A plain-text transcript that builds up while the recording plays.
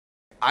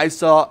I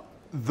saw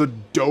the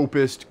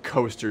dopest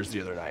coasters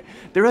the other night.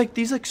 They were like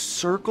these like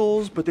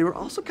circles, but they were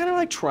also kind of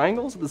like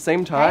triangles at the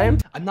same time.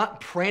 I'm not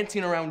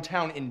prancing around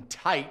town in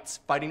tights,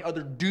 fighting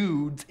other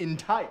dudes in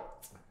tights.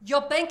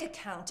 Your bank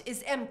account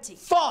is empty.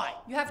 Fine.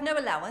 You have no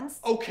allowance.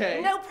 Okay.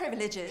 No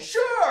privileges.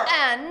 Sure.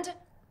 And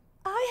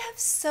I have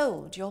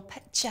sold your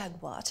pet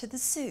jaguar to the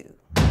zoo.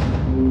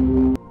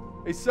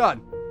 Hey,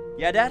 son.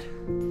 Yeah, Dad?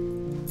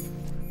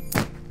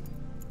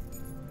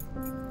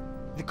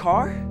 The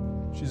car?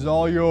 She's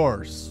all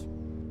yours.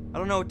 I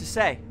don't know what to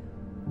say.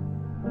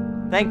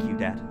 Thank you,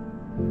 Dad.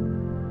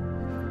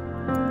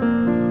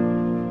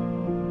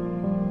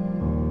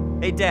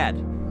 Hey,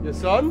 Dad.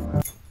 Yes,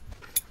 son?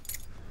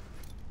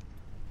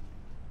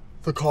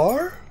 The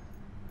car?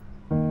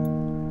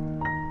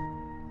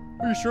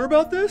 Are you sure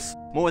about this?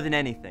 More than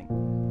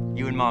anything,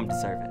 you and Mom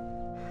deserve it.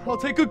 I'll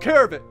take good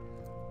care of it.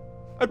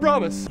 I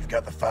promise. You've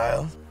got the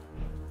file?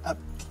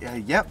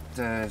 Yep,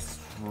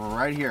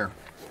 right here.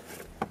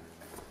 I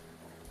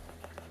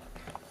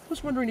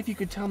was wondering if you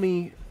could tell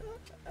me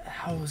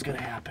how it was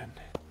gonna happen.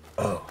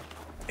 Oh,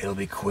 it'll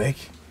be quick,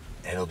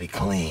 and it'll be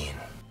clean.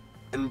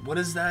 And what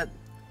does that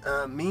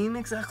mean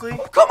exactly?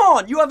 Oh, come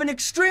on! You have an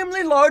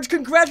extremely large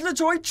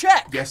congratulatory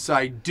check! Yes,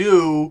 I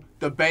do.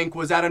 The bank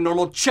was out of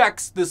normal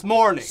checks this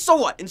morning. So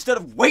what? Instead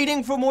of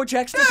waiting for more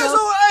checks to Yeah, come?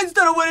 so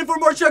instead of waiting for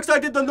more checks, I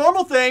did the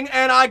normal thing,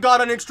 and I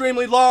got an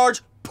extremely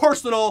large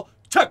personal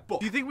checkbook.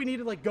 Do you think we need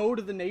to like go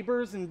to the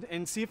neighbors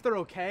and see if they're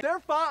okay?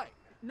 They're fine.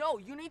 No,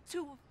 you need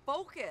to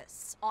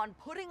focus on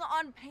putting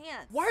on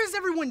pants. Why is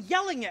everyone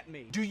yelling at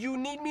me? Do you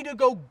need me to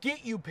go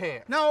get you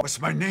pants? No. What's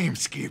my name,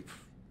 Skip?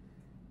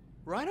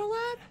 Rhino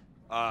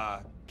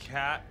Lad?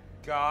 Cat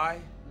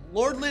guy?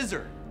 Lord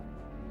Lizard.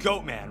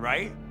 Goat man,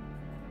 right?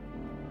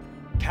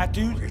 Cat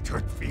dude? It's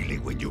hurt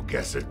feeling when you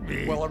guess at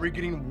me. Well, are we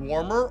getting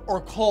warmer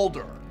or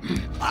colder?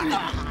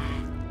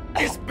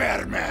 It's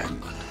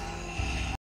Bearman.